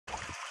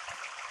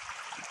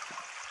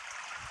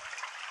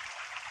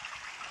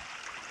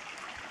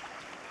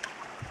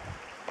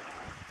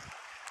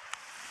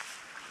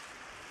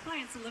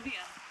it's Olivia.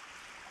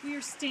 We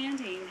are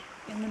standing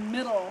in the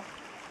middle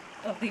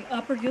of the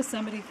upper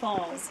Yosemite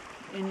Falls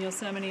in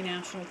Yosemite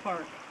National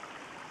Park.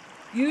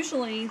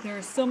 Usually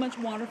there's so much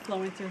water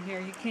flowing through here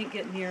you can't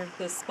get near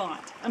this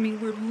spot. I mean,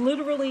 we're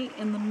literally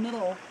in the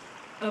middle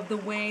of the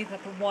way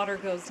that the water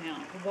goes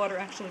down. The water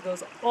actually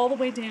goes all the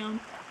way down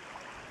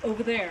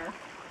over there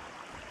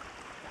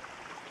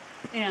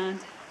and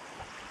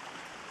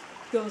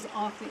goes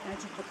off the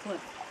edge of the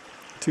cliff.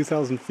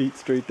 2,000 feet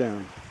straight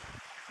down.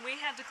 We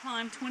had to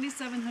climb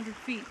 2,700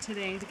 feet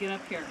today to get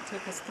up here. It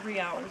took us 3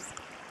 hours.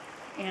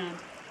 And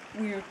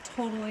we are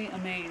totally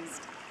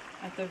amazed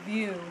at the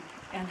view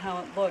and how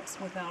it looks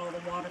without all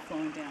the water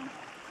flowing down.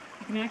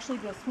 You can actually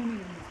go swimming in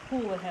this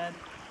pool ahead.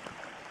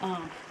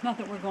 Not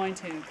that we're going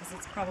to, because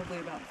it's probably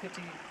about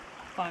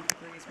 55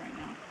 degrees right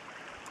now.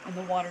 And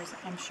the water's,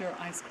 I'm sure,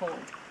 ice cold.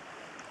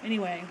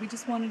 Anyway, we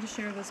just wanted to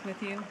share this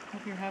with you.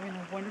 Hope you're having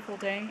a wonderful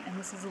day. And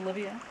this is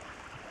Olivia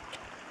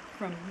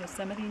from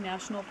Yosemite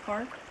National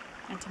Park.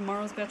 And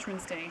tomorrow's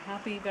Veterans Day.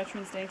 Happy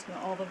Veterans Day to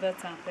all the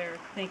vets out there.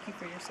 Thank you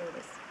for your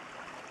service.